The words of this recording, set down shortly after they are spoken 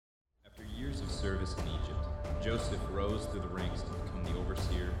service in Egypt, Joseph rose through the ranks to become the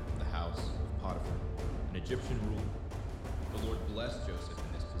overseer of the house of Potiphar, an Egyptian ruler. The Lord blessed Joseph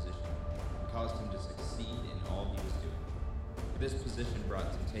in this position and caused him to succeed in all he was doing. For this position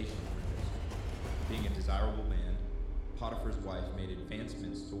brought temptation for Joseph. Being a desirable man, Potiphar's wife made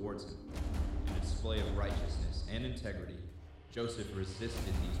advancements towards him. In a display of righteousness and integrity, Joseph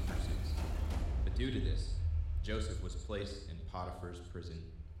resisted these pursuits. But due to this, Joseph was placed in Potiphar's prison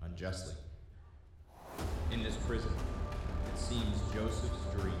unjustly. In this prison, it seems Joseph's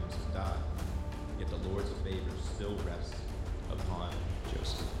dreams have died, yet the Lord's favor still rests upon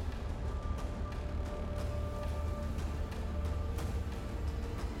Joseph.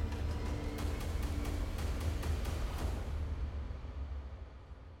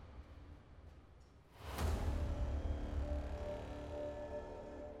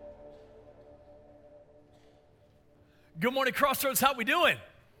 Good morning, Crossroads. How we doing?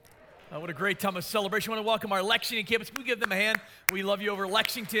 What a great time of celebration. I want to welcome our Lexington campus. Can we give them a hand? We love you over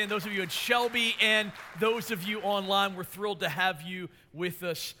Lexington, those of you in Shelby, and those of you online. We're thrilled to have you with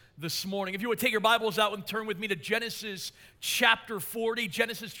us this morning. If you would take your Bibles out and turn with me to Genesis chapter 40.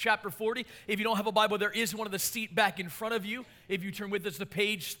 Genesis chapter 40. If you don't have a Bible, there is one of the seat back in front of you. If you turn with us to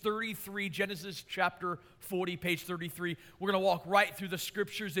page 33, Genesis chapter 40, page 33. We're going to walk right through the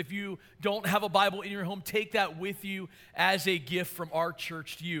scriptures. If you don't have a Bible in your home, take that with you as a gift from our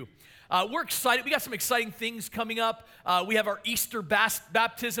church to you. We're excited. We got some exciting things coming up. We have our Easter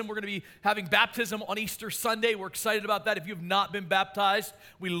baptism. We're going to be having baptism on Easter Sunday. We're excited about that. If you have not been baptized,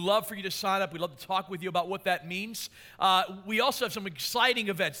 we'd love for you to sign up. We'd love to talk with you about what that means. We also have some exciting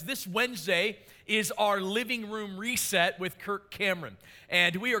events. This Wednesday is our living room reset with Kirk Cameron.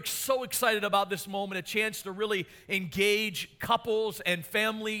 And we are so excited about this moment, a chance to really engage couples and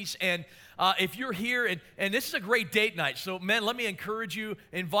families. And if you're here, and this is a great date night, so men, let me encourage you,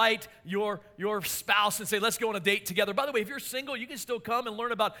 invite your spouse and say, let's go on a date together. By the way, if you're single, you can still come and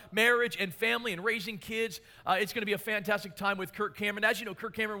learn about marriage and family and raising kids. It's going to be a fantastic time with Kirk Cameron. As you know,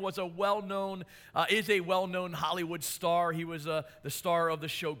 Kirk Cameron was is a well-known Hollywood star. He was the star of the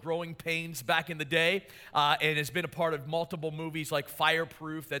show Growing Pains back in the day, and has been a part of multiple movies like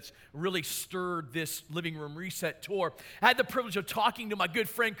Fireproof that's really stirred this living room reset tour. I had the privilege of talking to my good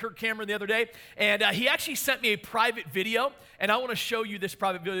friend Kirk Cameron the other day, and he actually sent me a private video, and I want to show you this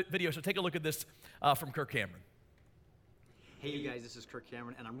private video, so take a look at this from Kirk Cameron. Hey you guys, this is Kirk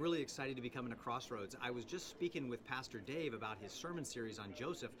Cameron, and I'm really excited to be coming to Crossroads. I was just speaking with Pastor Dave about his sermon series on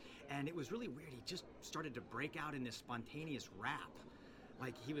Joseph, and it was really weird. He just started to break out in this spontaneous rap.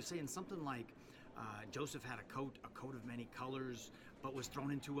 Like, he was saying something like, Joseph had a coat of many colors, but was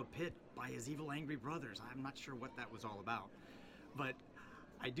thrown into a pit by his evil, angry brothers. I'm not sure what that was all about. But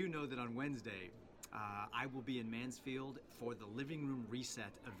I do know that on Wednesday, I will be in Mansfield for the Living Room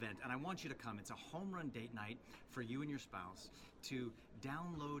Reset event, and I want you to come. It's a home run date night for you and your spouse to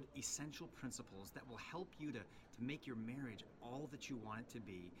download essential principles that will help you to make your marriage all that you want it to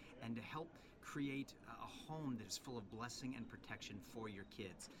be, and to help create a home that is full of blessing and protection for your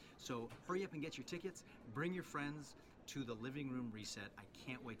kids. So hurry up and get your tickets. Bring your friends to the Living Room Reset. I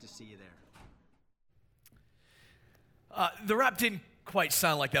can't wait to see you there. The rap didn't quite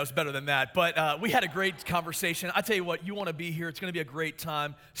sound like that. It was better than that. But we had a great conversation. I tell you what, you want to be here. It's going to be a great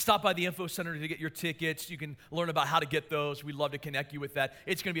time. Stop by the info center to get your tickets. You can learn about how to get those. We'd love to connect you with that.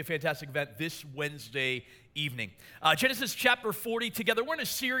 It's going to be a fantastic event this Wednesday evening. Genesis chapter 40 together. We're in a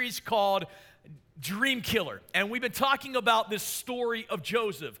series called Dream Killer. And we've been talking about this story of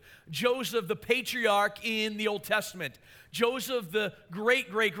Joseph. Joseph, the patriarch in the Old Testament. Joseph, the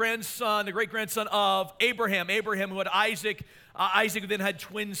great-grandson of Abraham. Abraham who had Isaac. Isaac then had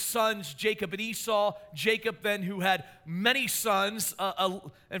twin sons, Jacob and Esau. Jacob then who had many sons.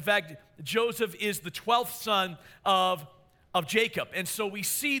 In fact, Joseph is the 12th son of Jacob. And so we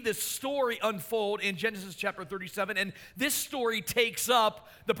see this story unfold in Genesis chapter 37, and this story takes up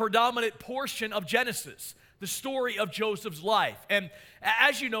the predominant portion of Genesis, the story of Joseph's life. And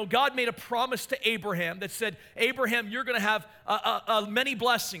as you know, God made a promise to Abraham that said, Abraham, you're going to have many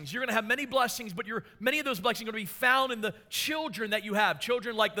blessings. You're going to have many blessings, but many of those blessings are going to be found in the children that you have,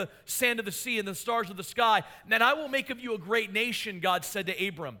 children like the sand of the sea and the stars of the sky. And I will make of you a great nation, God said to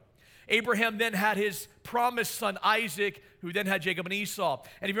Abram. Abraham then had his promised son Isaac, who then had Jacob and Esau.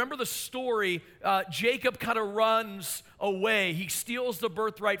 And if you remember the story, Jacob kind of runs away. He steals the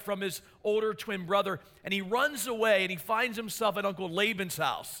birthright from his older twin brother, and he runs away, and he finds himself at Uncle Laban's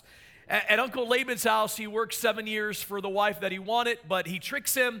house. At Uncle Laban's house, he works 7 years for the wife that he wanted, but he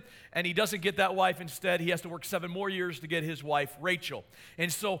tricks him, and he doesn't get that wife. Instead, he has to work 7 more years to get his wife, Rachel.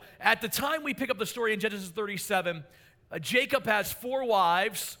 And so at the time we pick up the story in Genesis 37, Jacob has 4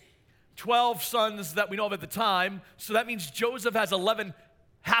 wives, 12 sons that we know of at the time. So that means Joseph has 11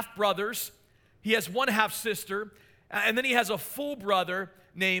 half-brothers. He has one half-sister. And then he has a full brother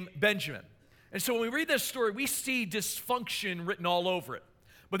named Benjamin. And so when we read this story, we see dysfunction written all over it.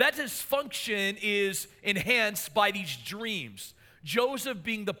 But that dysfunction is enhanced by these dreams. Joseph,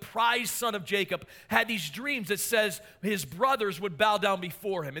 being the prized son of Jacob, had these dreams that says his brothers would bow down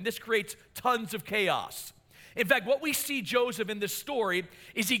before him. And this creates tons of chaos. In fact, what we see Joseph in this story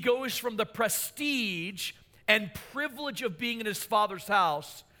is he goes from the prestige and privilege of being in his father's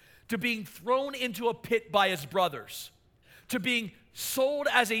house to being thrown into a pit by his brothers, to being sold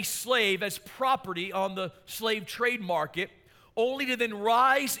as a slave, as property on the slave trade market, only to then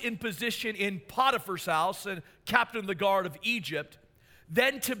rise in position in Potiphar's house and captain of the guard of Egypt,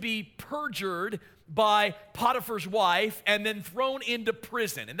 then to be perjured by Potiphar's wife and then thrown into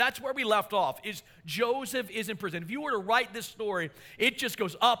prison. And that's where we left off, is Joseph is in prison. If you were to write this story, it just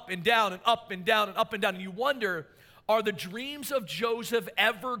goes up and down and up and down and up and down. And you wonder, are the dreams of Joseph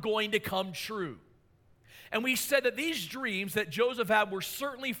ever going to come true? And we said that these dreams that Joseph had were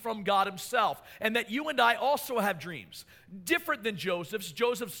certainly from God himself, and that you and I also have dreams. Different than Joseph's,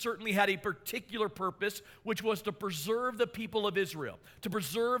 Joseph certainly had a particular purpose, which was to preserve the people of Israel, to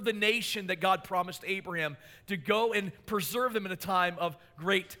preserve the nation that God promised Abraham, to go and preserve them in a time of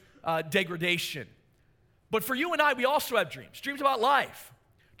great degradation. But for you and I, we also have dreams about life.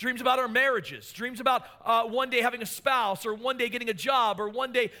 Dreams about our marriages, dreams about one day having a spouse, or one day getting a job, or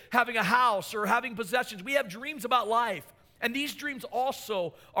one day having a house, or having possessions. We have dreams about life, and these dreams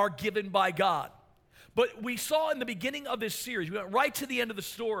also are given by God. But we saw in the beginning of this series, we went right to the end of the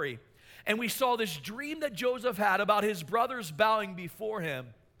story, and we saw this dream that Joseph had about his brothers bowing before him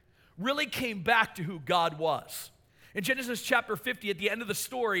really came back to who God was. In Genesis chapter 50, at the end of the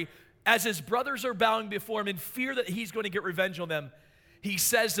story, as his brothers are bowing before him in fear that he's going to get revenge on them, he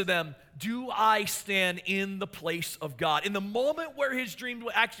says to them, do I stand in the place of God? In the moment where his dream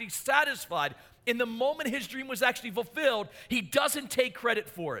was actually satisfied, in the moment his dream was actually fulfilled, he doesn't take credit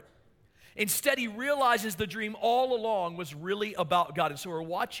for it. Instead, he realizes the dream all along was really about God. And so we're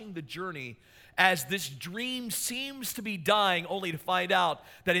watching the journey as this dream seems to be dying, only to find out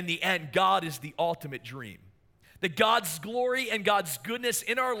that in the end, God is the ultimate dream. That God's glory and God's goodness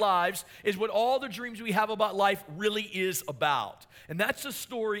in our lives is what all the dreams we have about life really is about. And that's the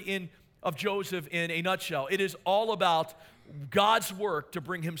story of Joseph in a nutshell. It is all about God's work to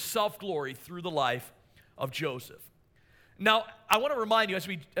bring himself glory through the life of Joseph. Now, I want to remind you as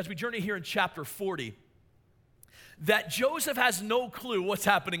we journey here in chapter 40 that Joseph has no clue what's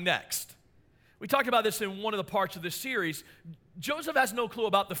happening next. We talked about this in one of the parts of this series. Joseph has no clue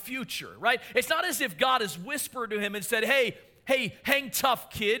about the future, right? It's not as if God has whispered to him and said, hey, hang tough,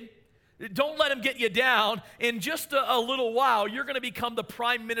 kid. Don't let him get you down. In just a little while, you're going to become the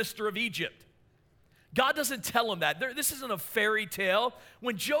prime minister of Egypt. God doesn't tell him that. This isn't a fairy tale.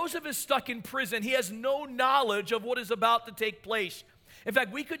 When Joseph is stuck in prison, he has no knowledge of what is about to take place. In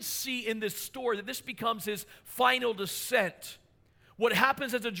fact, we could see in this story that this becomes his final descent. What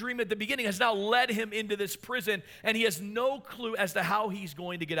happens as a dream at the beginning has now led him into this prison, and he has no clue as to how he's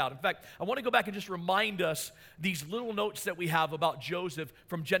going to get out. In fact, I want to go back and just remind us these little notes that we have about Joseph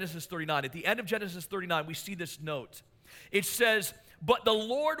from Genesis 39. At the end of Genesis 39, we see this note. It says, but the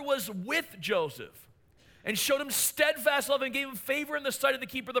Lord was with Joseph and showed him steadfast love and gave him favor in the sight of the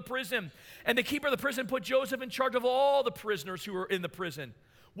keeper of the prison. And the keeper of the prison put Joseph in charge of all the prisoners who were in the prison.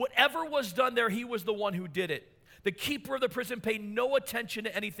 Whatever was done there, he was the one who did it. The keeper of the prison paid no attention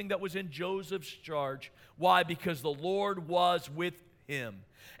to anything that was in Joseph's charge. Why? Because the Lord was with him.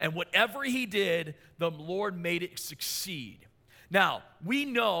 And whatever he did, the Lord made it succeed. Now, we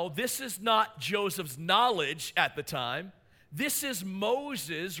know this is not Joseph's knowledge at the time. This is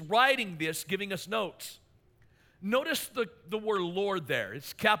Moses writing this, giving us notes. Notice the word Lord there.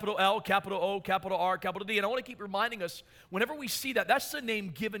 It's capital L, capital O, capital R, capital D. And I want to keep reminding us, whenever we see that, that's the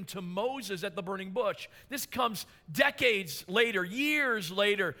name given to Moses at the burning bush. This comes decades later, years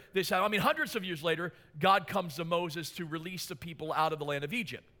later. Hundreds of years later, God comes to Moses to release the people out of the land of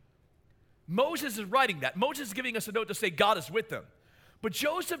Egypt. Moses is writing that. Moses is giving us a note to say God is with them. But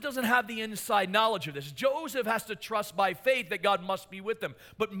Joseph doesn't have the inside knowledge of this. Joseph has to trust by faith that God must be with them.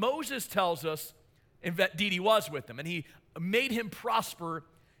 But Moses tells us, indeed, he was with them, and he made him prosper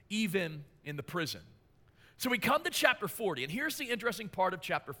even in the prison. So we come to chapter 40, and here's the interesting part of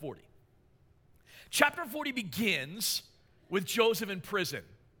chapter 40. Chapter 40 begins with Joseph in prison.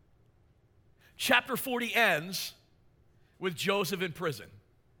 Chapter 40 ends with Joseph in prison.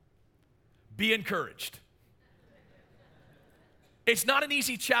 Be encouraged. It's not an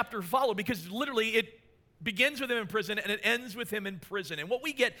easy chapter to follow because literally begins with him in prison and it ends with him in prison. And what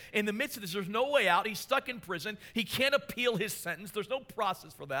we get in the midst of this, there's no way out. He's stuck in prison. He can't appeal his sentence. There's no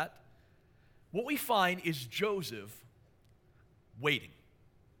process for that. What we find is Joseph waiting.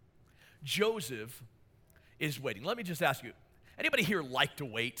 Joseph is waiting. Let me just ask you, anybody here like to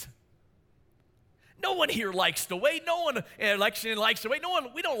wait? No one here likes to wait. No one in election likes to wait.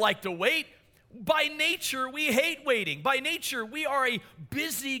 We don't like to wait. By nature, we hate waiting. By nature, we are a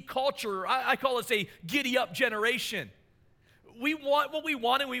busy culture. I call us a giddy-up generation. We want what we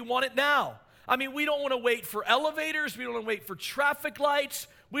want, and we want it now. I mean, we don't want to wait for elevators. We don't want to wait for traffic lights.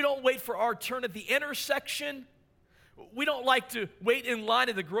 We don't wait for our turn at the intersection. We don't like to wait in line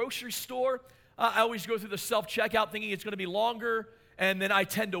at the grocery store. I always go through the self-checkout thinking it's going to be longer. And then I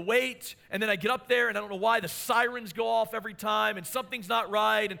tend to wait, and then I get up there, and I don't know why the sirens go off every time, and something's not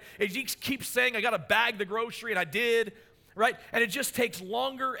right, and it keeps saying I got to bag the grocery, and I did, right? And it just takes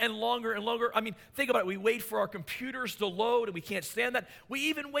longer and longer and longer. I mean, think about it. We wait for our computers to load, and we can't stand that. We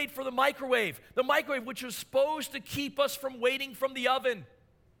even wait for the microwave which was supposed to keep us from waiting from the oven.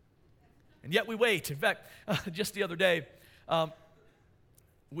 And yet we wait. In fact, just the other day,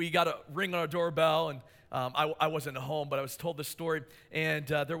 we got a ring on our doorbell, and I wasn't at home, but I was told this story, and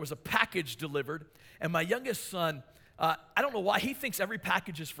there was a package delivered, and my youngest son, I don't know why, he thinks every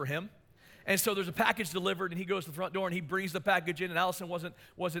package is for him, and so there's a package delivered, and he goes to the front door, and he brings the package in, and Allison wasn't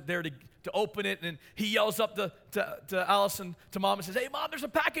there to open it, and he yells up to Allison, to Mom, and says, "Hey, Mom, there's a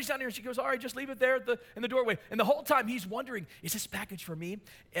package down here," and she goes, "All right, just leave it there in the doorway," and the whole time he's wondering, is this package for me?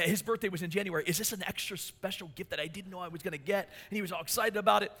 His birthday was in January. Is this an extra special gift that I didn't know I was going to get? And he was all excited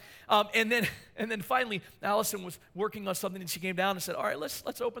about it, and then finally, Allison was working on something, and she came down and said, "All right,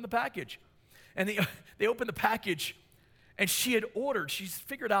 let's open the package," and they opened the package. And she's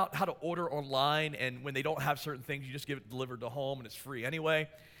figured out how to order online, and when they don't have certain things, you just give it delivered to home, and it's free anyway.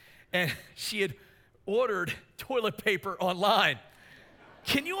 And she had ordered toilet paper online.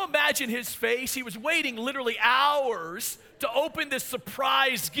 Can you imagine his face? He was waiting literally hours to open this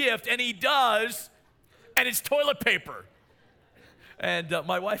surprise gift, and he does, and it's toilet paper. And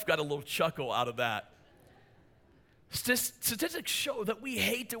my wife got a little chuckle out of that. Statistics show that we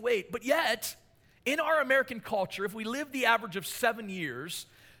hate to wait, but yet, in our American culture, if we live the average of 7 years,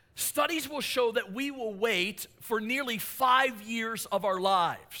 studies will show that we will wait for nearly 5 years of our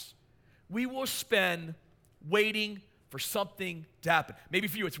lives. We will spend waiting for something to happen. Maybe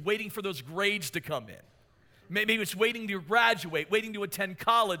for you, it's waiting for those grades to come in. Maybe it's waiting to graduate, waiting to attend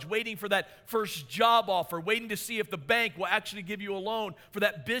college, waiting for that first job offer, waiting to see if the bank will actually give you a loan for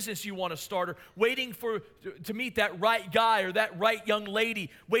that business you want to start, or waiting to meet that right guy or that right young lady,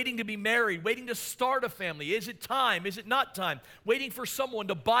 waiting to be married, waiting to start a family. Is it time? Is it not time? Waiting for someone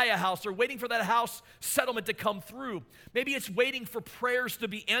to buy a house, or waiting for that house settlement to come through. Maybe it's waiting for prayers to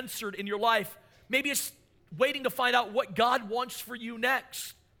be answered in your life. Maybe it's waiting to find out what God wants for you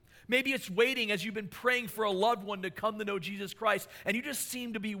next. Maybe it's waiting as you've been praying for a loved one to come to know Jesus Christ, and you just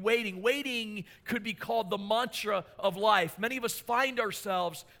seem to be waiting. Waiting could be called the mantra of life. Many of us find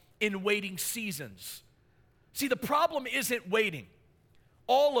ourselves in waiting seasons. See, the problem isn't waiting.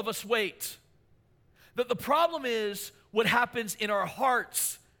 All of us wait. The problem is what happens in our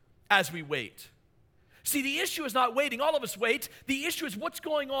hearts as we wait. See, the issue is not waiting. All of us wait. The issue is what's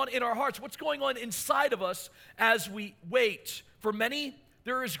going on in our hearts, what's going on inside of us as we wait. For many,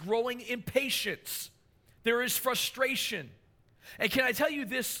 there is growing impatience. There is frustration. And can I tell you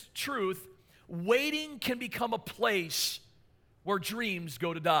this truth? Waiting can become a place where dreams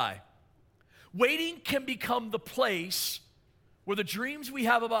go to die. Waiting can become the place where the dreams we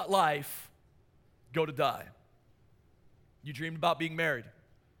have about life go to die. You dreamed about being married,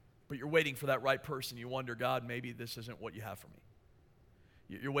 but you're waiting for that right person. You wonder, God, maybe this isn't what you have for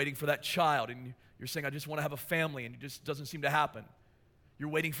me. You're waiting for that child, and you're saying, I just want to have a family, and it just doesn't seem to happen. You're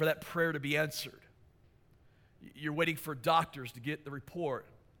waiting for that prayer to be answered. You're waiting for doctors to get the report.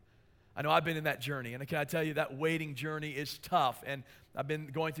 I know I've been in that journey, and can I tell you that waiting journey is tough, and I've been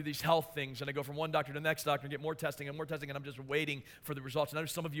going through these health things, and I go from one doctor to the next doctor and get more testing, and I'm just waiting for the results. And I know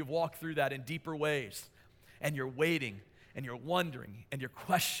some of you have walked through that in deeper ways, and you're waiting, and you're wondering, and you're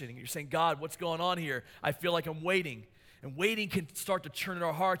questioning. You're saying, God, what's going on here? I feel like I'm waiting. And waiting can start to churn in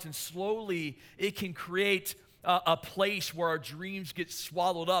our hearts, and slowly it can create a place where our dreams get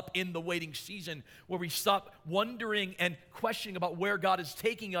swallowed up in the waiting season, where we stop wondering and questioning about where God is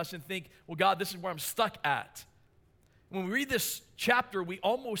taking us and think, well, God, this is where I'm stuck at. When we read this chapter, we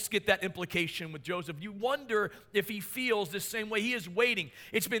almost get that implication with Joseph. You wonder if he feels the same way. He is waiting.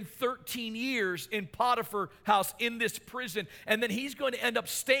 It's been 13 years in Potiphar house in this prison, and then he's going to end up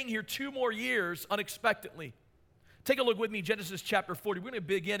staying here 2 more years unexpectedly. Take a look with me, Genesis chapter 40. We're going to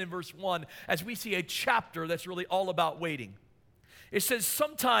begin in verse 1 as we see a chapter that's really all about waiting. It says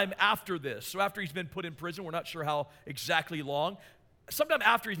sometime after this, so after he's been put in prison, we're not sure how exactly long, sometime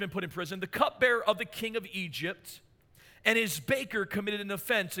after he's been put in prison, the cupbearer of the king of Egypt and his baker committed an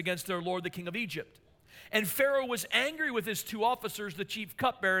offense against their lord, the king of Egypt. And Pharaoh was angry with his two officers, the chief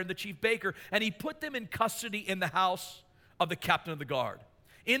cupbearer and the chief baker, and he put them in custody in the house of the captain of the guard,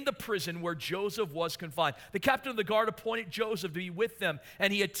 in the prison where Joseph was confined. The captain of the guard appointed Joseph to be with them,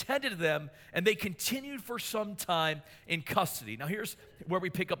 and he attended to them, and they continued for some time in custody. Now here's where we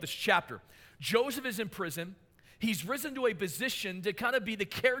pick up this chapter. Joseph is in prison. He's risen to a position to kind of be the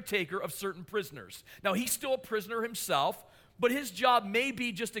caretaker of certain prisoners. Now he's still a prisoner himself, but his job may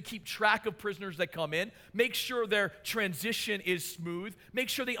be just to keep track of prisoners that come in, make sure their transition is smooth, make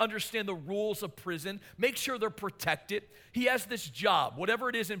sure they understand the rules of prison, make sure they're protected. He has this job. Whatever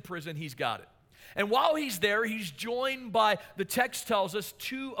it is in prison, he's got it. And while he's there, he's joined by, the text tells us,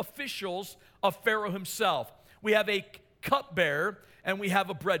 two officials of Pharaoh himself. We have a cupbearer and we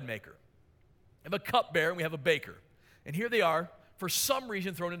have a bread maker. We have a cupbearer and we have a baker. And here they are, for some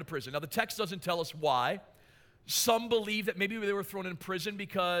reason, thrown into prison. Now, the text doesn't tell us why. Some believe that maybe they were thrown in prison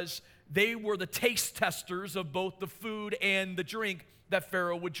because they were the taste testers of both the food and the drink that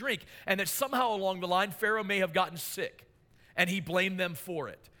Pharaoh would drink. And that somehow along the line, Pharaoh may have gotten sick, and he blamed them for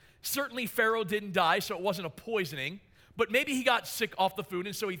it. Certainly, Pharaoh didn't die, so it wasn't a poisoning, but maybe he got sick off the food,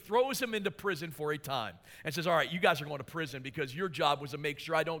 and so he throws him into prison for a time and says, all right, you guys are going to prison because your job was to make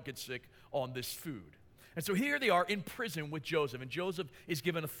sure I don't get sick on this food. And so here they are in prison with Joseph, and Joseph is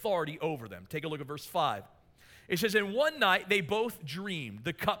given authority over them. Take a look at verse 5. It says, and one night they both dreamed,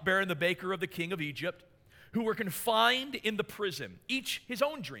 the cupbearer and the baker of the king of Egypt, who were confined in the prison, each his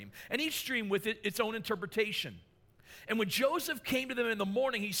own dream, and each dream with its own interpretation. And when Joseph came to them in the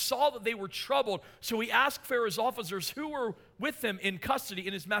morning, he saw that they were troubled. So he asked Pharaoh's officers who were with him in custody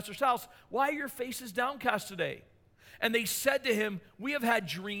in his master's house, why are your faces downcast today? And they said to him, we have had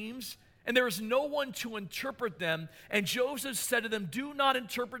dreams, and there is no one to interpret them. And Joseph said to them, do not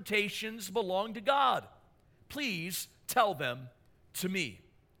interpretations belong to God? Please tell them to me.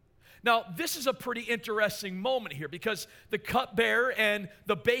 Now, this is a pretty interesting moment here because the cupbearer and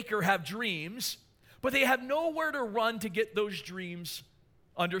the baker have dreams, but they have nowhere to run to get those dreams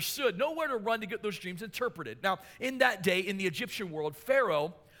understood, nowhere to run to get those dreams interpreted. Now, in that day, in the Egyptian world,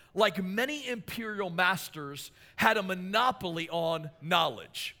 Pharaoh, like many imperial masters, had a monopoly on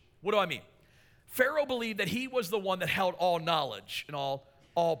knowledge. What do I mean? Pharaoh believed that he was the one that held all knowledge and all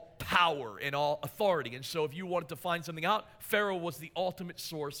power and all authority. And so if you wanted to find something out, Pharaoh was the ultimate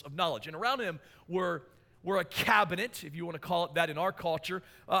source of knowledge. And around him were a cabinet, if you want to call it that in our culture.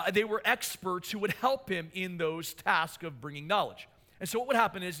 They were experts who would help him in those tasks of bringing knowledge. And so what would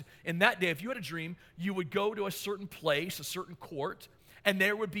happen is, in that day, if you had a dream, you would go to a certain place, a certain court, and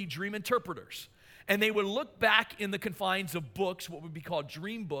there would be dream interpreters. And they would look back in the confines of books, what would be called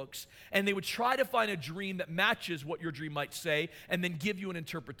dream books, and they would try to find a dream that matches what your dream might say and then give you an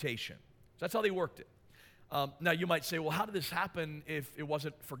interpretation. So that's how they worked it. Now you might say, well, how did this happen if it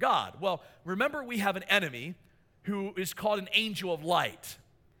wasn't for God? Well, remember we have an enemy who is called an angel of light.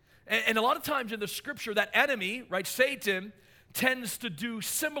 And a lot of times in the scripture, that enemy, right, Satan, tends to do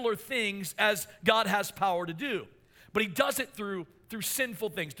similar things as God has power to do. But he does it through sinful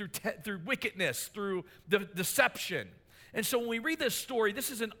things, through wickedness, through deception. And so when we read this story,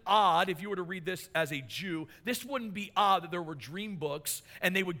 this isn't odd. If you were to read this as a Jew, this wouldn't be odd that there were dream books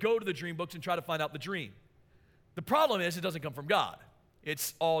and they would go to the dream books and try to find out the dream. The problem is it doesn't come from God.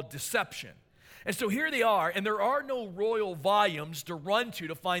 It's all deception. And so here they are, and there are no royal volumes to run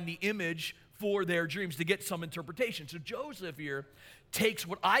to find the image for their dreams, to get some interpretation. So Joseph here takes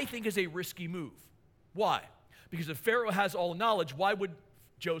what I think is a risky move. Why? Because if Pharaoh has all knowledge, why would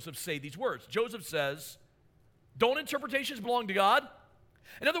Joseph say these words? Joseph says, don't interpretations belong to God?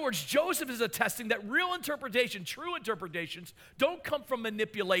 In other words, Joseph is attesting that real interpretation, true interpretations, don't come from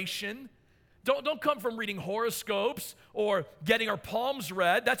manipulation, don't come from reading horoscopes or getting our palms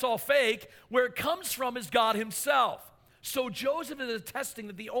read. That's all fake. Where it comes from is God himself. So Joseph is attesting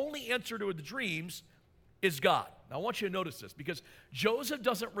that the only answer to the dreams is God. Now I want you to notice this, because Joseph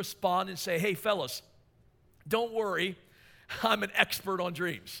doesn't respond and say, hey fellas, don't worry, I'm an expert on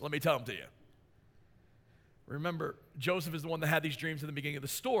dreams. Let me tell them to you. Remember, Joseph is the one that had these dreams in the beginning of the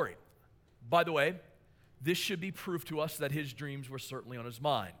story. By the way, this should be proof to us that his dreams were certainly on his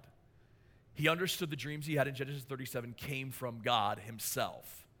mind. He understood the dreams he had in Genesis 37 came from God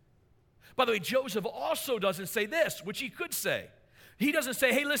himself. By the way, Joseph also doesn't say this, which he could say. He doesn't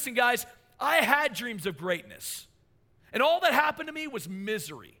say, hey, listen, guys, I had dreams of greatness, and all that happened to me was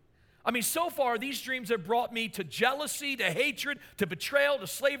misery. I mean, so far, these dreams have brought me to jealousy, to hatred, to betrayal, to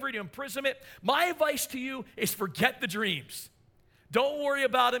slavery, to imprisonment. My advice to you is forget the dreams. Don't worry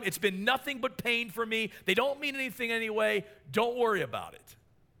about them. It's been nothing but pain for me. They don't mean anything anyway. Don't worry about it.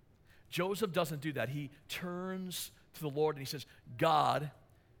 Joseph doesn't do that. He turns to the Lord and he says, God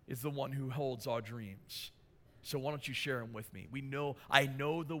is the one who holds our dreams. So why don't you share them with me? I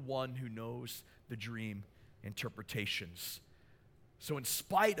know the one who knows the dream interpretations. So in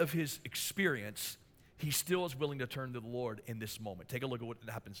spite of his experience, he still is willing to turn to the Lord in this moment. Take a look at what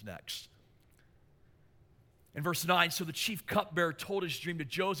happens next. In verse 9, so the chief cupbearer told his dream to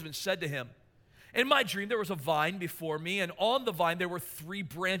Joseph and said to him, in my dream there was a vine before me, and on the vine there were 3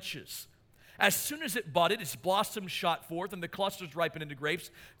 branches. As soon as it budded, its blossoms shot forth, and the clusters ripened into grapes.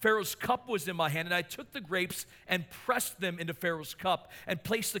 Pharaoh's cup was in my hand, and I took the grapes and pressed them into Pharaoh's cup, and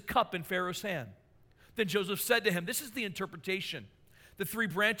placed the cup in Pharaoh's hand. Then Joseph said to him, this is the interpretation. The 3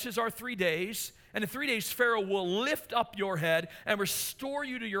 branches are 3 days, and in 3 days Pharaoh will lift up your head and restore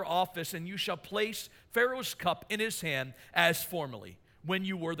you to your office, and you shall place Pharaoh's cup in his hand as formerly, when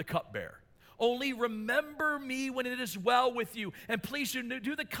you were the cupbearer. Only remember me when it is well with you, and please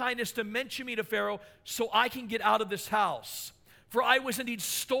do the kindness to mention me to Pharaoh so I can get out of this house. For I was indeed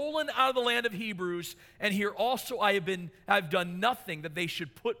stolen out of the land of Hebrews, and here also I've done nothing that they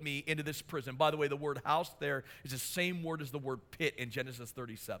should put me into this prison. By the way, the word house there is the same word as the word pit in Genesis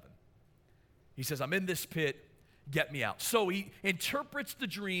 37. He says, I'm in this pit, get me out. So he interprets the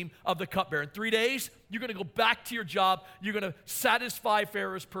dream of the cupbearer. In 3 days, you're going to go back to your job, you're going to satisfy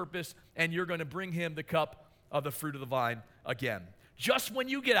Pharaoh's purpose, and you're going to bring him the cup of the fruit of the vine again. Just when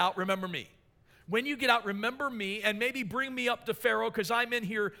you get out, remember me. When you get out, remember me, and maybe bring me up to Pharaoh, because I'm in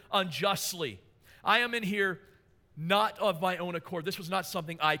here unjustly. I am in here not of my own accord. This was not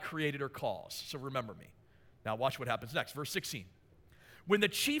something I created or caused, so remember me. Now watch what happens next, verse 16. When the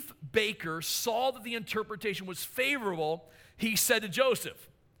chief baker saw that the interpretation was favorable, he said to Joseph,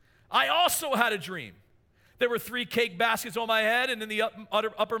 I also had a dream. There were 3 cake baskets on my head, and in the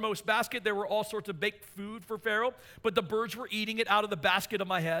uppermost basket there were all sorts of baked food for Pharaoh, but the birds were eating it out of the basket of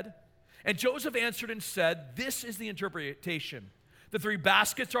my head. And Joseph answered and said, this is the interpretation. The 3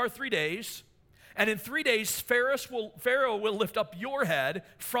 baskets are 3 days, and in 3 days Pharaoh will lift up your head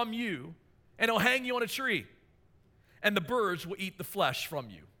from you, and he'll hang you on a tree, and the birds will eat the flesh from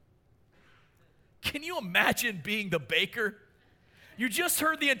you. Can you imagine being the baker? You just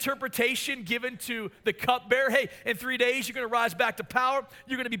heard the interpretation given to the cupbearer. Hey, in 3 days you're going to rise back to power.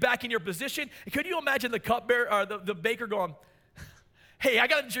 You're going to be back in your position. And could you imagine the cupbearer or the baker going, hey, I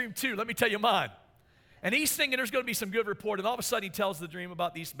got a dream too. Let me tell you mine. And he's thinking there's going to be some good report. And all of a sudden he tells the dream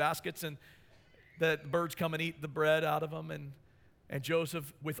about these baskets and the birds come and eat the bread out of them. And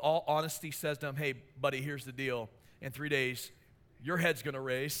Joseph, with all honesty, says to him, hey, buddy, here's the deal. In 3 days, your head's going to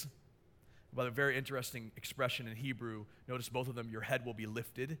raise. By a very interesting expression in Hebrew. Notice both of them, your head will be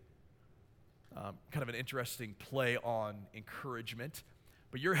lifted. Kind of an interesting play on encouragement.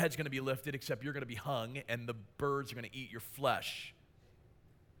 But your head's going to be lifted, except you're going to be hung, and the birds are going to eat your flesh.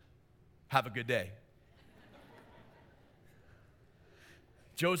 Have a good day.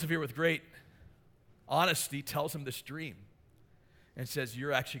 Joseph here with great honesty tells him this dream and says,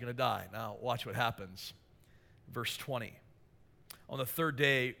 you're actually going to die. Now watch what happens. Verse 20. On the 3rd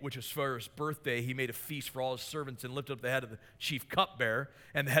day, which was Pharaoh's birthday, he made a feast for all his servants and lifted up the head of the chief cupbearer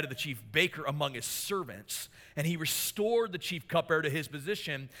and the head of the chief baker among his servants. And he restored the chief cupbearer to his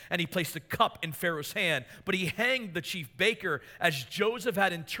position, and he placed the cup in Pharaoh's hand. But he hanged the chief baker as Joseph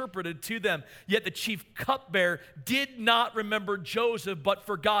had interpreted to them. Yet the chief cupbearer did not remember Joseph, but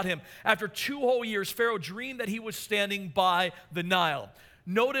forgot him. After 2 whole years, Pharaoh dreamed that he was standing by the Nile.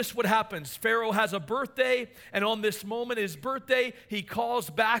 Notice what happens. Pharaoh has a birthday, and on this moment, his birthday, he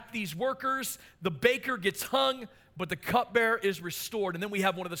calls back these workers. The baker gets hung, but the cupbearer is restored. And then we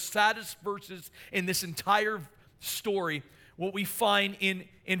have one of the saddest verses in this entire story. What we find in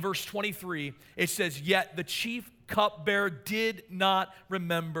verse 23, it says, yet the chief cupbearer did not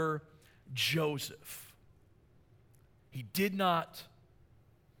remember Joseph. He did not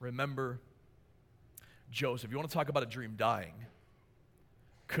remember Joseph. You want to talk about a dream dying?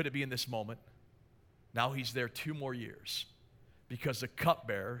 Could it be in this moment? Now he's there 2 more years because the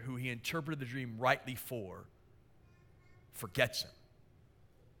cupbearer, who he interpreted the dream rightly for, forgets him.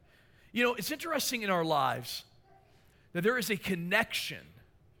 You know, it's interesting in our lives that there is a connection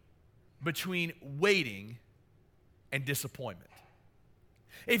between waiting and disappointment.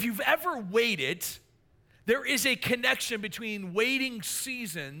 If you've ever waited, there is a connection between waiting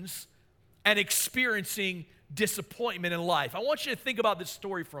seasons and experiencing disappointment in life. I want you to think about this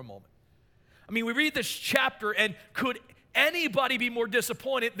story for a moment. I mean, we read this chapter, and could anybody be more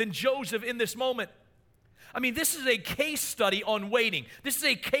disappointed than Joseph in this moment? I mean, this is a case study on waiting. This is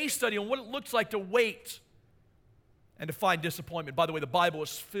a case study on what it looks like to wait and to find disappointment. By the way, the Bible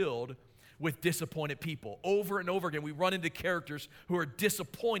is filled with disappointed people. Over and over again, we run into characters who are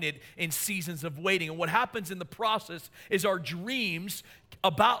disappointed in seasons of waiting. And what happens in the process is our dreams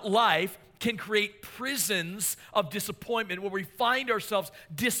about life can create prisons of disappointment where we find ourselves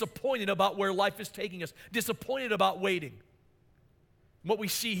disappointed about where life is taking us, disappointed about waiting. What we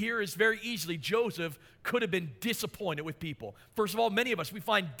see here is very easily Joseph could have been disappointed with people. First of all, many of us, we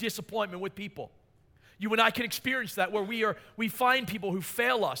find disappointment with people. You and I can experience that where we find people who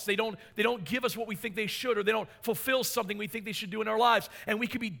fail us. They don't give us what we think they should, or they don't fulfill something we think they should do in our lives. And we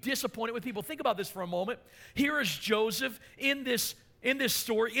can be disappointed with people. Think about this for a moment. Here is Joseph in this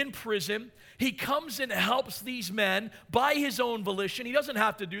story, in prison. He comes and helps these men by his own volition. He doesn't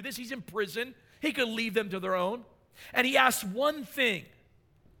have to do this. He's in prison. He could leave them to their own. And he asks one thing.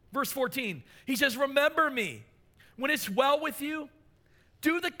 Verse 14, he says, "Remember me when it's well with you.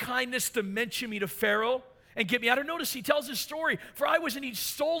 Do the kindness to mention me to Pharaoh and get me out." Or notice he tells his story. "For I was indeed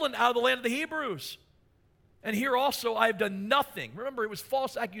stolen out of the land of the Hebrews. And here also I have done nothing." Remember, it was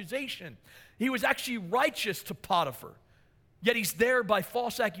false accusation. He was actually righteous to Potiphar. Yet he's there by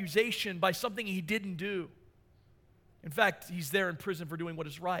false accusation, by something he didn't do. In fact, he's there in prison for doing what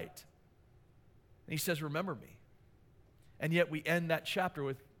is right. And he says, "Remember me." And yet we end that chapter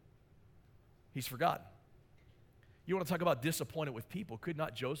with, he's forgotten. You want to talk about disappointed with people? Could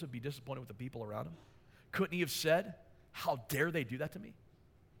not Joseph be disappointed with the people around him? Couldn't he have said, "How dare they do that to me?"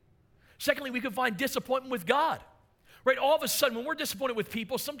 Secondly, we could find disappointment with God. Right? All of a sudden, when we're disappointed with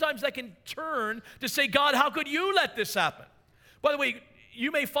people, sometimes that can turn to say, "God, how could you let this happen?" By the way, you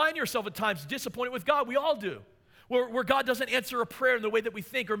may find yourself at times disappointed with God. We all do. Where God doesn't answer a prayer in the way that we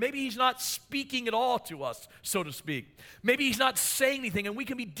think, or maybe he's not speaking at all to us, so to speak. Maybe he's not saying anything, and we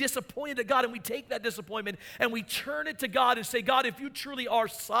can be disappointed at God, and we take that disappointment and we turn it to God and say, "God, if you truly are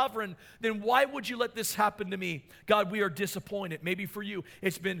sovereign, then why would you let this happen to me?" God, we are disappointed. Maybe for you,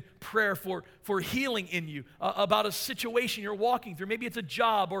 it's been prayer for healing in you, about a situation you're walking through. Maybe it's a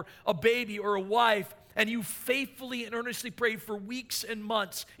job or a baby or a wife, and you faithfully and earnestly prayed for weeks and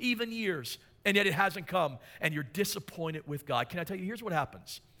months, even years, and yet it hasn't come, and you're disappointed with God. Can I tell you, here's what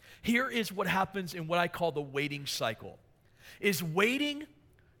happens. Here is what happens in what I call the waiting cycle. Is waiting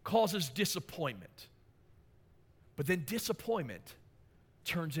causes disappointment, but then disappointment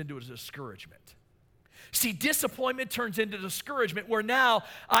turns into a discouragement. See, disappointment turns into discouragement, where now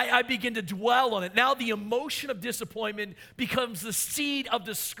I begin to dwell on it. Now the emotion of disappointment becomes the seed of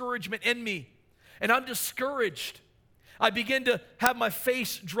discouragement in me, and I'm discouraged. I begin to have my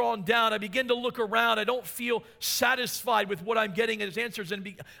face drawn down. I begin to look around. I don't feel satisfied with what I'm getting as answers,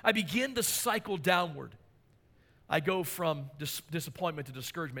 and I begin to cycle downward. I go from disappointment to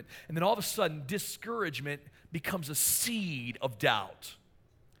discouragement, and then all of a sudden, discouragement becomes a seed of doubt.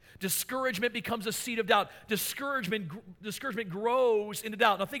 Discouragement becomes a seed of doubt. Discouragement grows into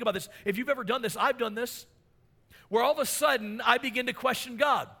doubt. Now think about this. If you've ever done this, I've done this, where all of a sudden, I begin to question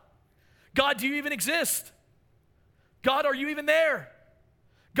God. God, do you even exist? God, are you even there?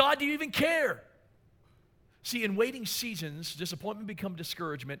 God, do you even care? See, in waiting seasons, disappointment becomes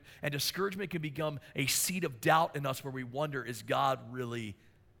discouragement, and discouragement can become a seed of doubt in us, where we wonder, is God really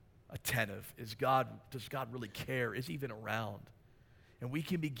attentive? Does God really care? Is he even around? And we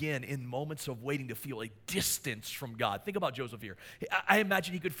can begin in moments of waiting to feel a distance from God. Think about Joseph here. I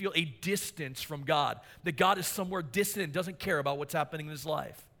imagine he could feel a distance from God, that God is somewhere distant and doesn't care about what's happening in his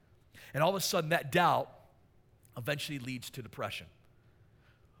life. And all of a sudden, that doubt eventually leads to depression,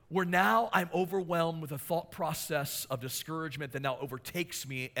 where now I'm overwhelmed with a thought process of discouragement that now overtakes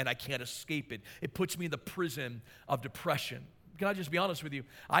me, and I can't escape it. It puts me in the prison of depression. Can I just be honest with you?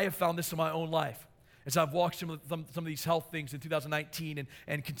 I have found this in my own life. As I've walked some of these health things in 2019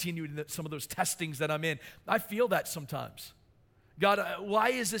 and continued in some of those testings that I'm in, I feel that sometimes. God, why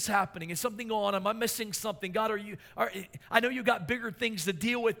is this happening? Is something going on? Am I missing something? God, I know you got bigger things to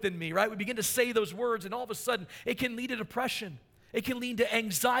deal with than me, right? We begin to say those words, and all of a sudden, it can lead to depression. It can lead to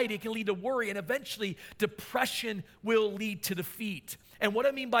anxiety. It can lead to worry, and eventually, depression will lead to defeat. And what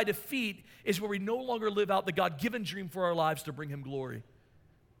I mean by defeat is where we no longer live out the God-given dream for our lives to bring him glory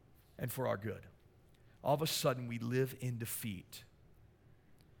and for our good. All of a sudden, we live in defeat.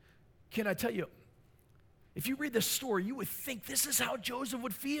 Can I tell you, if you read this story, you would think this is how Joseph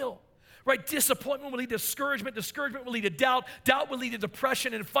would feel, right? Disappointment would lead to discouragement. Discouragement would lead to doubt. Doubt would lead to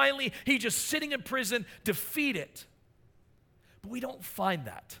depression. And finally, he's just sitting in prison, defeated. But we don't find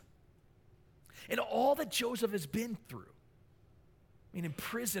that. And all that Joseph has been through, in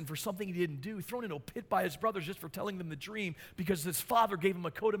prison for something he didn't do, thrown into a pit by his brothers just for telling them the dream because his father gave him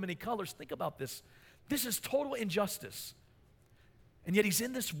a coat of many colors. Think about this. This is total injustice. And yet he's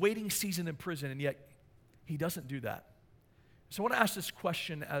in this waiting season in prison, and yet he doesn't do that. So I want to ask this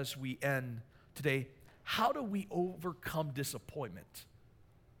question as we end today. How do we overcome disappointment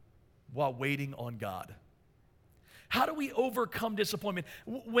while waiting on God? How do we overcome disappointment?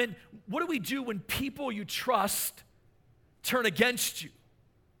 What do we do when people you trust turn against you?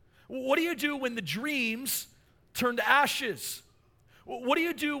 What do you do when the dreams turn to ashes? What do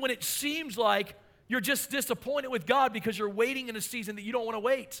you do when it seems like you're just disappointed with God because you're waiting in a season that you don't want to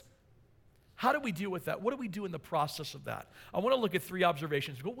wait? How do we deal with that? What do we do in the process of that? I want to look at 3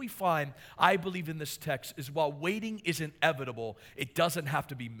 observations. What we find, I believe, in this text is while waiting is inevitable, it doesn't have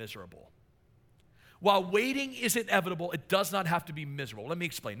to be miserable. While waiting is inevitable, it does not have to be miserable. Let me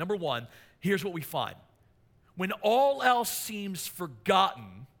explain. Number 1, here's what we find. When all else seems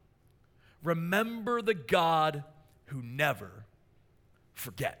forgotten, remember the God who never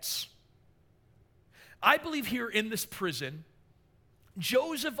forgets. I believe here in this prison,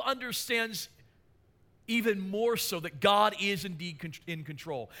 Joseph understands even more so that God is indeed in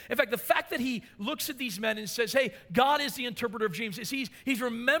control. In fact, the fact that he looks at these men and says, hey, God is the interpreter of dreams, he's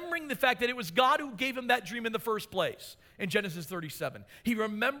remembering the fact that it was God who gave him that dream in the first place in Genesis 37. He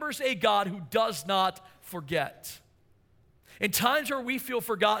remembers a God who does not forget. In times where we feel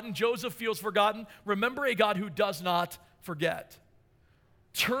forgotten, Joseph feels forgotten, remember a God who does not forget.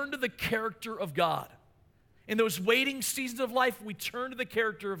 Turn to the character of God. In those waiting seasons of life, we turn to the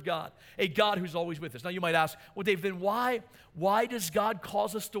character of God, a God who's always with us. Now you might ask, well, Dave, then why does God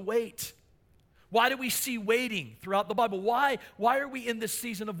cause us to wait? Why do we see waiting throughout the Bible? Why are we in this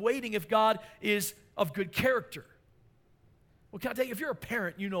season of waiting if God is of good character? Well, can I tell you, if you're a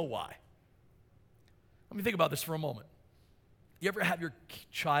parent, you know why. Let me think about this for a moment. You ever have your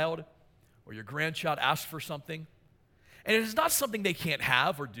child or your grandchild ask for something, and it is not something they can't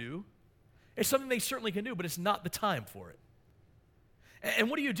have or do. It's something they certainly can do, but it's not the time for it. And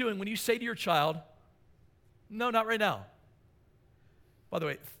what are you doing when you say to your child, no, not right now? By the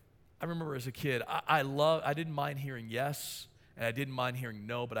way, I remember as a kid, I didn't mind hearing yes, and I didn't mind hearing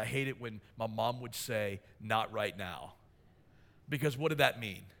no, but I hate it when my mom would say, not right now. Because what did that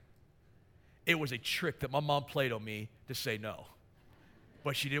mean? It was a trick that my mom played on me to say no.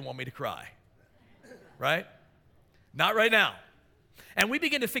 But she didn't want me to cry. Right? Not right now. And we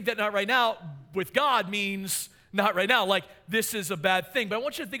begin to think that not right now with God means not right now, like this is a bad thing. But I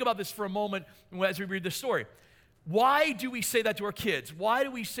want you to think about this for a moment as we read this story. Why do we say that to our kids? Why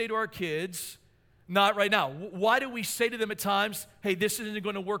do we say to our kids, not right now? Why do we say to them at times, hey, this isn't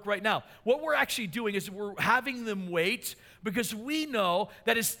going to work right now? What we're actually doing is we're having them wait because we know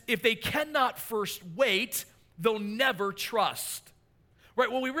that if they cannot first wait, they'll never trust. Right?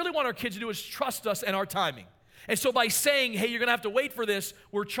 What we really want our kids to do is trust us and our timing. And so by saying, hey, you're going to have to wait for this,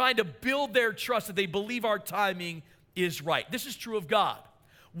 we're trying to build their trust that they believe our timing is right. This is true of God.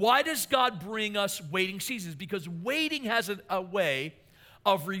 Why does God bring us waiting seasons? Because waiting has a way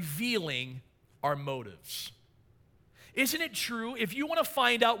of revealing our motives. Isn't it true? If you want to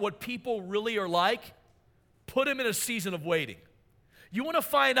find out what people really are like, put them in a season of waiting. You want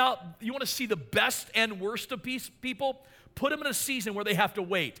to see the best and worst of people? Put them in a season where they have to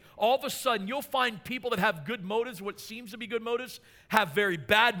wait. All of a sudden, you'll find people that have good motives, what seems to be good motives, have very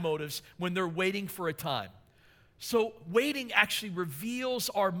bad motives when they're waiting for a time. So waiting actually reveals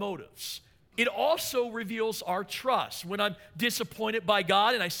our motives. It also reveals our trust. When I'm disappointed by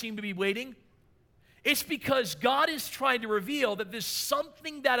God and I seem to be waiting, it's because God is trying to reveal that there's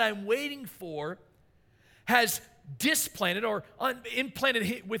something that I'm waiting for has displanted or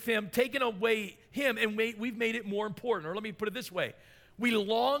implanted with him, taken away him, and we've made it more important. Or let me put it this way. We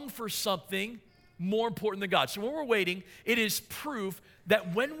long for something more important than God. So when we're waiting, it is proof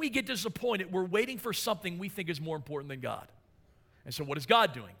that when we get disappointed, we're waiting for something we think is more important than God. And so what is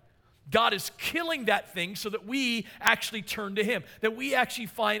God doing? God is killing that thing so that we actually turn to him, that we actually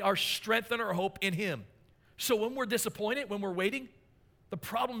find our strength and our hope in him. So when we're disappointed, when we're waiting, the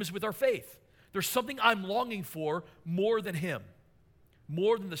problem is with our faith. There's something I'm longing for more than him,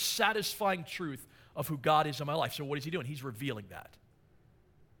 more than the satisfying truth of who God is in my life. So what is he doing? He's revealing that.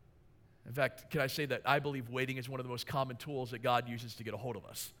 In fact, can I say that I believe waiting is one of the most common tools that God uses to get a hold of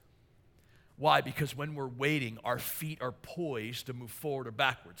us. Why? Because when we're waiting, our feet are poised to move forward or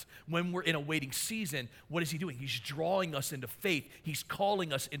backwards. When we're in a waiting season, what is he doing? He's drawing us into faith. He's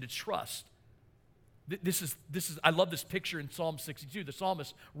calling us into trust. This is. I love this picture in Psalm 62. The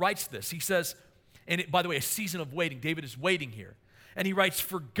psalmist writes this. He says, by the way, a season of waiting. David is waiting here. And he writes,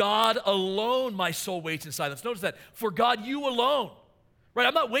 for God alone my soul waits in silence. Notice that. For God, you alone. Right?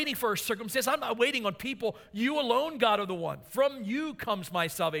 I'm not waiting for a circumstance. I'm not waiting on people. You alone, God, are the one. From you comes my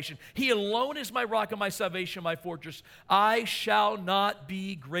salvation. He alone is my rock and my salvation, my fortress. I shall not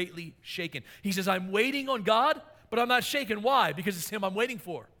be greatly shaken. He says, I'm waiting on God, but I'm not shaken. Why? Because it's him I'm waiting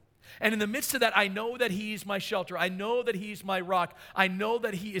for. And in the midst of that, I know that he's my shelter. I know that he's my rock. I know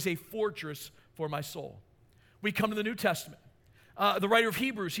that he is a fortress for my soul. We come to the New Testament. The writer of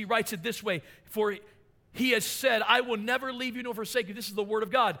Hebrews, he writes it this way, for he has said, I will never leave you nor forsake you. This is the word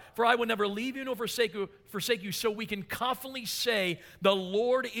of God. For I will never leave you nor forsake you, so we can confidently say, the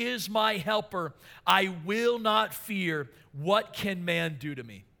Lord is my helper. I will not fear. What can man do to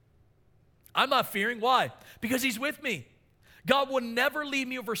me? I'm not fearing. Why? Because he's with me. God will never leave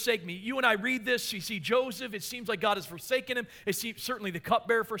me or forsake me. You and I read this. You see Joseph. It seems like God has forsaken him. It seems certainly the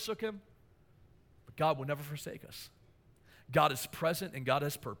cupbearer forsook him. But God will never forsake us. God is present and God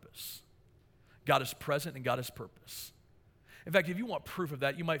has purpose. God is present and God has purpose. In fact, if you want proof of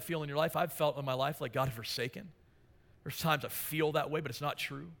that, you might feel in your life, I've felt in my life like God has forsaken. There's times I feel that way, but it's not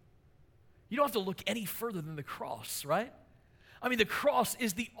true. You don't have to look any further than the cross, right? I mean, the cross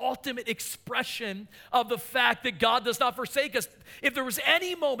is the ultimate expression of the fact that God does not forsake us. If there was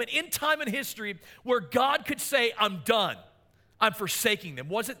any moment in time and history where God could say, I'm done, I'm forsaking them.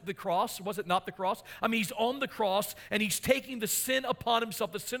 Was it the cross? Was it not the cross? I mean, he's on the cross and he's taking the sin upon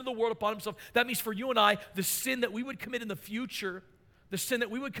himself, the sin of the world upon himself. That means for you and I, the sin that we would commit in the future, the sin that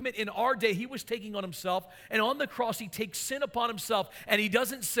we would commit in our day, he was taking on himself. And on the cross, he takes sin upon himself and he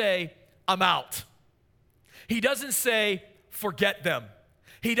doesn't say, I'm out. He doesn't say, forget them.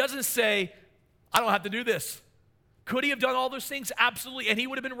 He doesn't say, I don't have to do this. Could he have done all those things? Absolutely. And he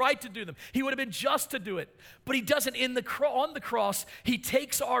would have been right to do them. He would have been just to do it. But he doesn't. On the cross, he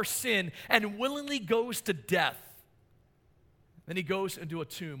takes our sin and willingly goes to death. Then he goes into a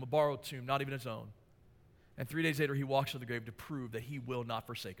tomb, a borrowed tomb, not even his own. And 3 days later, he walks to the grave to prove that he will not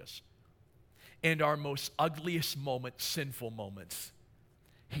forsake us. In our most ugliest moments, sinful moments,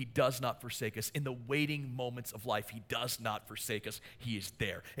 he does not forsake us. In the waiting moments of life, he does not forsake us. He is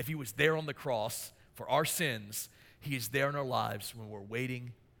there. If he was there on the cross for our sins, he is there in our lives when we're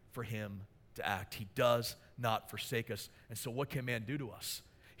waiting for him to act. He does not forsake us. And so what can man do to us?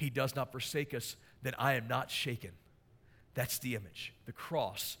 He does not forsake us, then I am not shaken. That's the image. The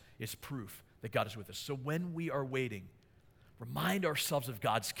cross is proof that God is with us. So when we are waiting, remind ourselves of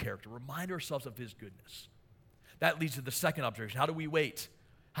God's character. Remind ourselves of his goodness. That leads to the second observation. How do we wait?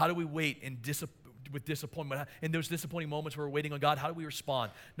 How do we wait with disappointment? In those disappointing moments where we're waiting on God, how do we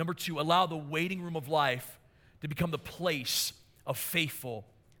respond? Number 2, allow the waiting room of life to become the place of faithful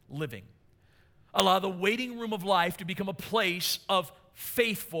living. Allow the waiting room of life to become a place of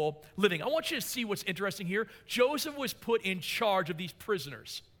faithful living. I want you to see what's interesting here. Joseph was put in charge of these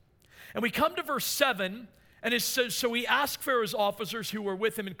prisoners. And we come to verse 7, and it says, so he asked Pharaoh's officers who were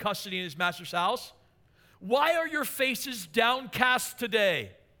with him in custody in his master's house, why are your faces downcast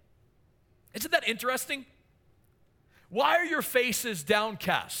today? Isn't that interesting? Why are your faces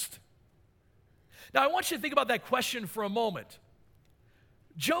downcast? Now, I want you to think about that question for a moment.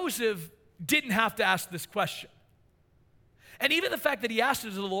 Joseph didn't have to ask this question. And even the fact that he asked it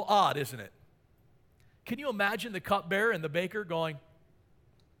is a little odd, isn't it? Can you imagine the cupbearer and the baker going,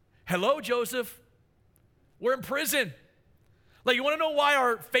 hello, Joseph, we're in prison. Like, you want to know why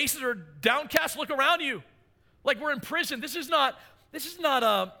our faces are downcast? Look around you. Like, we're in prison. This isn't a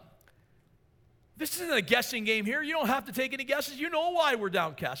guessing game here. You don't have to take any guesses. You know why we're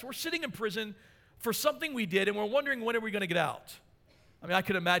downcast. We're sitting in prison for something we did, and we're wondering when are we going to get out. I mean, I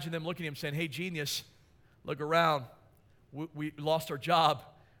could imagine them looking at him saying, hey, genius, look around. We lost our job.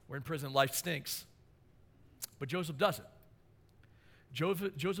 We're in prison. Life stinks. But Joseph doesn't.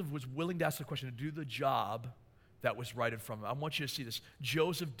 Joseph was willing to ask the question, to do the job that was right in front of him. I want you to see this.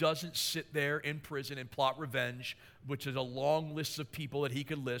 Joseph doesn't sit there in prison and plot revenge, which is a long list of people that he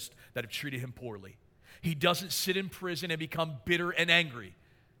could list that have treated him poorly. He doesn't sit in prison and become bitter and angry.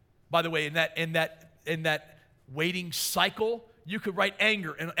 By the way, in that waiting cycle, you could write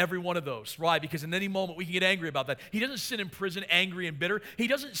anger in every one of those. Why? Because in any moment we can get angry about that. He doesn't sit in prison angry and bitter. He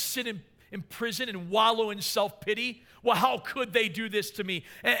doesn't sit in prison and wallow in self-pity. Well, how could they do this to me?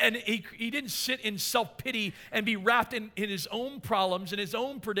 And he didn't sit in self-pity and be wrapped in his own problems and his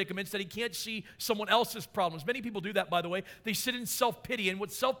own predicaments that he can't see someone else's problems. Many people do that, by the way. They sit in self-pity, and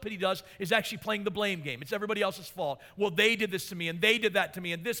what self-pity does is actually playing the blame game. It's everybody else's fault. Well, they did this to me, and they did that to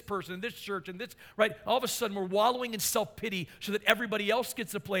me, and this person, and this church, and this, right? All of a sudden, we're wallowing in self-pity so that everybody else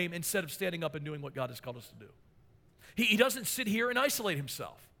gets the blame instead of standing up and doing what God has called us to do. He doesn't sit here and isolate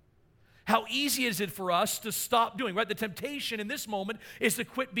himself. How easy is it for us to stop doing, right? The temptation in this moment is to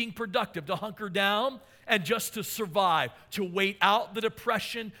quit being productive, to hunker down and just to survive, to wait out the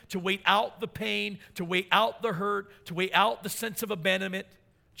depression, to wait out the pain, to wait out the hurt, to wait out the sense of abandonment.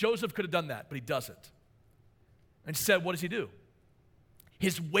 Joseph could have done that, but he doesn't. Instead, what does he do?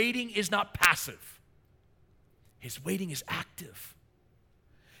 His waiting is not passive. His waiting is active.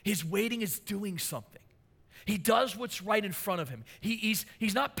 His waiting is doing something. He does what's right in front of him. He's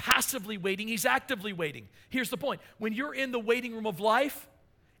not passively waiting, he's actively waiting. Here's the point. When you're in the waiting room of life,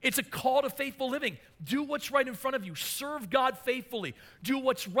 it's a call to faithful living. Do what's right in front of you. Serve God faithfully. Do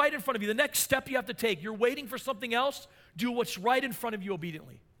what's right in front of you. The next step you have to take, you're waiting for something else, do what's right in front of you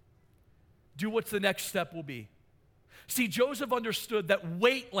obediently. Do what the next step will be. See, Joseph understood that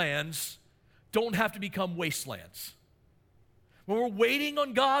wastelands don't have to become wastelands. When we're waiting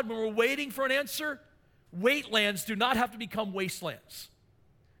on God, when we're waiting for an answer, wastelands do not have to become wastelands.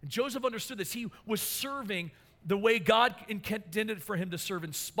 And Joseph understood this. He was serving the way God intended for him to serve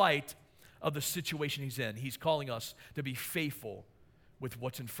in spite of the situation he's in. He's calling us to be faithful with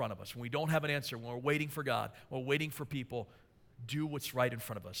what's in front of us. When we don't have an answer, when we're waiting for God, when we're waiting for people, do what's right in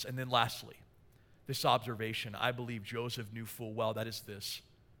front of us. And then lastly, this observation, I believe Joseph knew full well, that is this: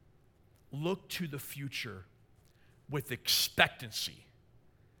 look to the future with expectancy,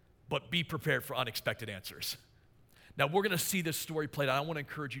 but be prepared for unexpected answers. Now, we're going to see this story played out. I want to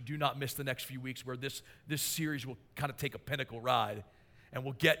encourage you, do not miss the next few weeks where this series will kind of take a pinnacle ride, and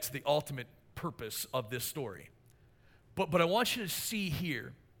we'll get to the ultimate purpose of this story. But I want you to see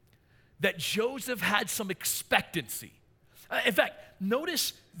here that Joseph had some expectancy. In fact,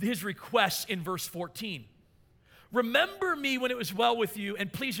 notice his request in verse 14. Remember me when it was well with you,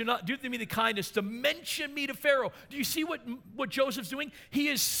 and please do not do to me the kindness to mention me to Pharaoh. Do you see what Joseph's doing? He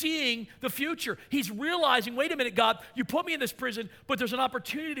is seeing the future. He's realizing, wait a minute, God, you put me in this prison, but there's an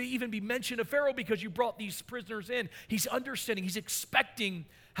opportunity to even be mentioned to Pharaoh because you brought these prisoners in. He's understanding, he's expecting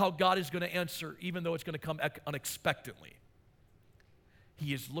how God is going to answer, even though it's going to come unexpectedly.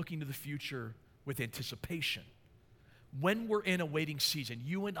 He is looking to the future with anticipation. When we're in a waiting season,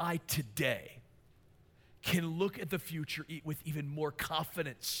 you and I today can look at the future with even more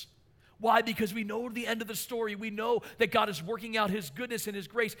confidence. Why? Because we know the end of the story. We know that God is working out his goodness and his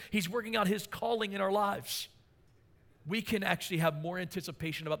grace. He's working out his calling in our lives. We can actually have more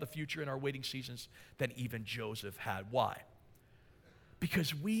anticipation about the future in our waiting seasons than even Joseph had. Why?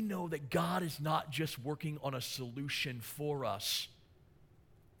 Because we know that God is not just working on a solution for us.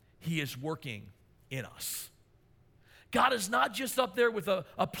 He is working in us. God is not just up there with a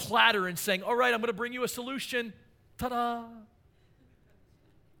platter and saying, all right, I'm going to bring you a solution. Ta-da.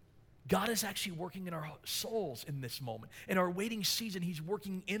 God is actually working in our souls in this moment. In our waiting season, he's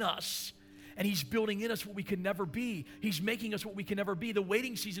working in us. And he's building in us what we can never be. He's making us what we can never be. The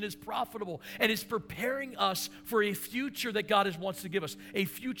waiting season is profitable and is preparing us for a future that God wants to give us, a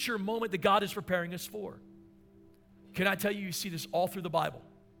future moment that God is preparing us for. Can I tell you, you see this all through the Bible.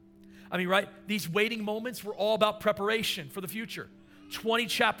 I mean, right? These waiting moments were all about preparation for the future. 20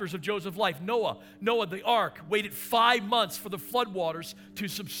 chapters of Joseph's life. Noah, the ark, waited 5 months for the floodwaters to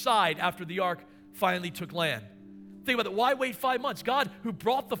subside after the ark finally took land. Think about it. Why wait 5 months? God, who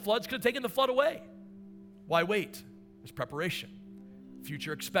brought the floods, could have taken the flood away. Why wait? There's preparation,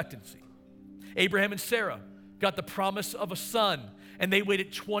 future expectancy. Abraham and Sarah got the promise of a son, and they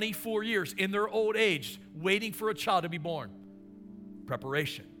waited 24 years in their old age, waiting for a child to be born.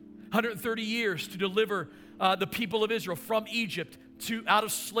 Preparation. 130 years to deliver the people of Israel from Egypt out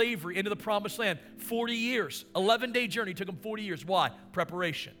of slavery into the promised land. 40 years, 11-day journey, took them 40 years. Why?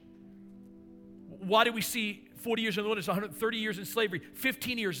 Preparation. Why do we see 40 years in the wilderness, 130 years in slavery?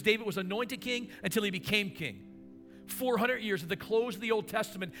 15 years, David was anointed king until he became king. 400 years at the close of the Old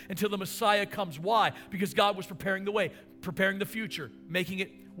Testament until the Messiah comes. Why? Because God was preparing the way, preparing the future, making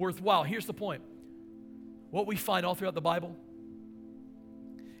it worthwhile. Here's the point. What we find all throughout the Bible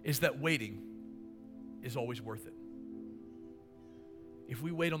is that waiting is always worth it. If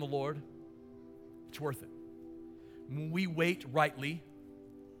we wait on the Lord, it's worth it. When we wait rightly,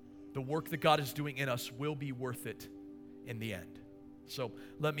 the work that God is doing in us will be worth it in the end. So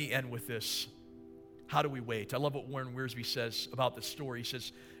let me end with this. How do we wait? I love what Warren Wiersbe says about this story. He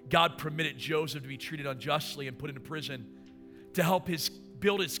says, God permitted Joseph to be treated unjustly and put into prison to help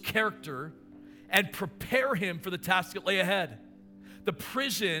build his character and prepare him for the task that lay ahead. The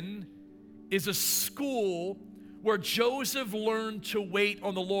prison is a school where Joseph learned to wait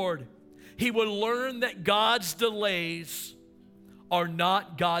on the Lord. He would learn that God's delays are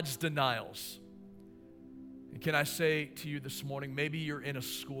not God's denials. And can I say to you this morning, maybe you're in a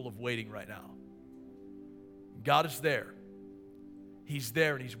school of waiting right now. God is there. He's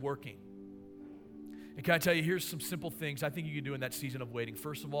there and he's working. And can I tell you, here's some simple things I think you can do in that season of waiting.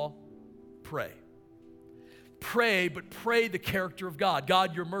 First of all, pray. Pray, but pray the character of God.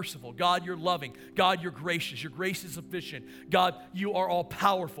 God, you're merciful. God, you're loving. God, you're gracious. Your grace is sufficient. God, you are all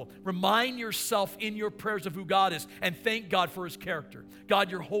powerful. Remind yourself in your prayers of who God is and thank God for his character.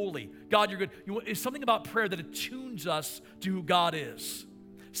 God, you're holy. God, you're good. It's something about prayer that attunes us to who God is.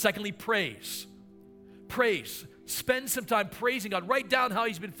 Secondly, praise. Praise. Spend some time praising God. Write down how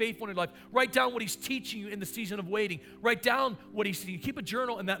he's been faithful in your life. Write down what he's teaching you in the season of waiting. Write down what he's teaching you. Keep a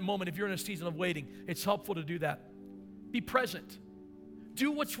journal in that moment if you're in a season of waiting. It's helpful to do that. Be present.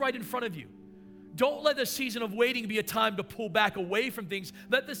 Do what's right in front of you. Don't let the season of waiting be a time to pull back away from things.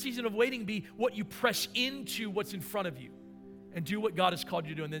 Let the season of waiting be what you press into what's in front of you and do what God has called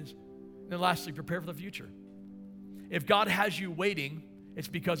you to do. And then lastly, prepare for the future. If God has you waiting, it's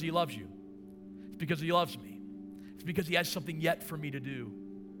because he loves you. It's because he loves me. It's because he has something yet for me to do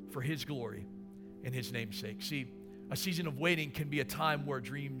for his glory and his name's sake. See, a season of waiting can be a time where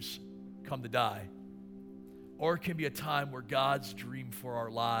dreams come to die, or it can be a time where God's dream for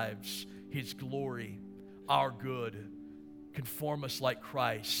our lives, his glory, our good, conform us like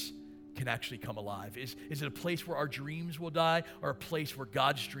Christ, can actually come alive. Is it a place where our dreams will die, or a place where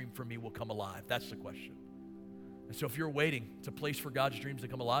God's dream for me will come alive? That's the question. And so if you're waiting, it's a place for God's dreams to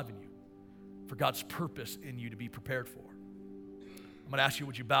come alive in you, for God's purpose in you to be prepared for. I'm going to ask you,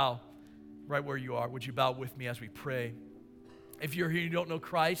 would you bow right where you are? Would you bow with me as we pray? If you're here and you don't know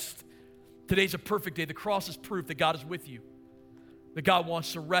Christ, today's a perfect day. The cross is proof that God is with you, that God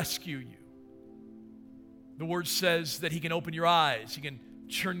wants to rescue you. The word says that he can open your eyes, he can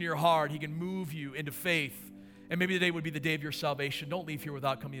churn your heart, he can move you into faith. And maybe today would be the day of your salvation. Don't leave here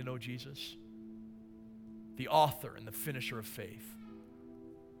without coming to know Jesus, the author and the finisher of faith.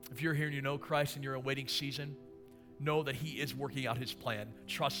 If you're here and you know Christ and you're in a waiting season, know that he is working out his plan.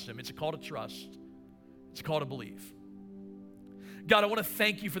 Trust him. It's a call to trust. It's a call to believe. God, I want to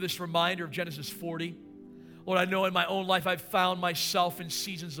thank you for this reminder of Genesis 40. Lord, I know in my own life I've found myself in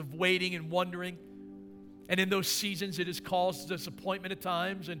seasons of waiting and wondering. And in those seasons, it has caused disappointment at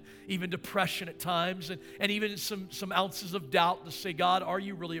times and even depression at times and even some ounces of doubt to say, God, are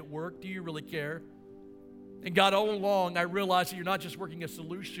you really at work? Do you really care? And God, all along, I realize that you're not just working a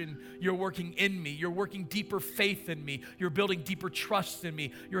solution, you're working in me. You're working deeper faith in me. You're building deeper trust in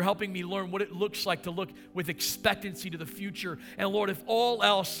me. You're helping me learn what it looks like to look with expectancy to the future. And Lord, if all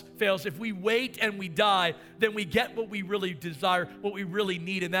else fails, if we wait and we die, then we get what we really desire, what we really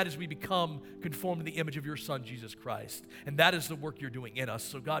need, and that is we become conformed to the image of your Son, Jesus Christ. And that is the work you're doing in us.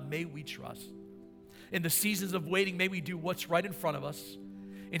 So God, may we trust. In the seasons of waiting, may we do what's right in front of us.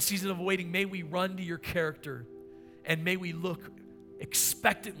 In seasons of waiting, may we run to your character, and may we look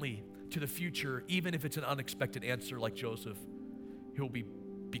expectantly to the future, even if it's an unexpected answer like Joseph, who will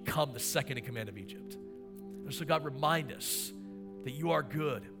become the second in command of Egypt. And so God, remind us that you are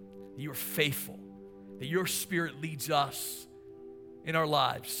good, that you are faithful, that your Spirit leads us in our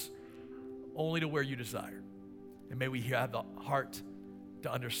lives only to where you desire. And may we have the heart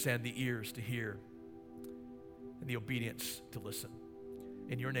to understand, the ears to hear, and the obedience to listen.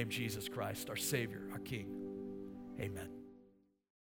 In your name, Jesus Christ, our Savior, our King. Amen.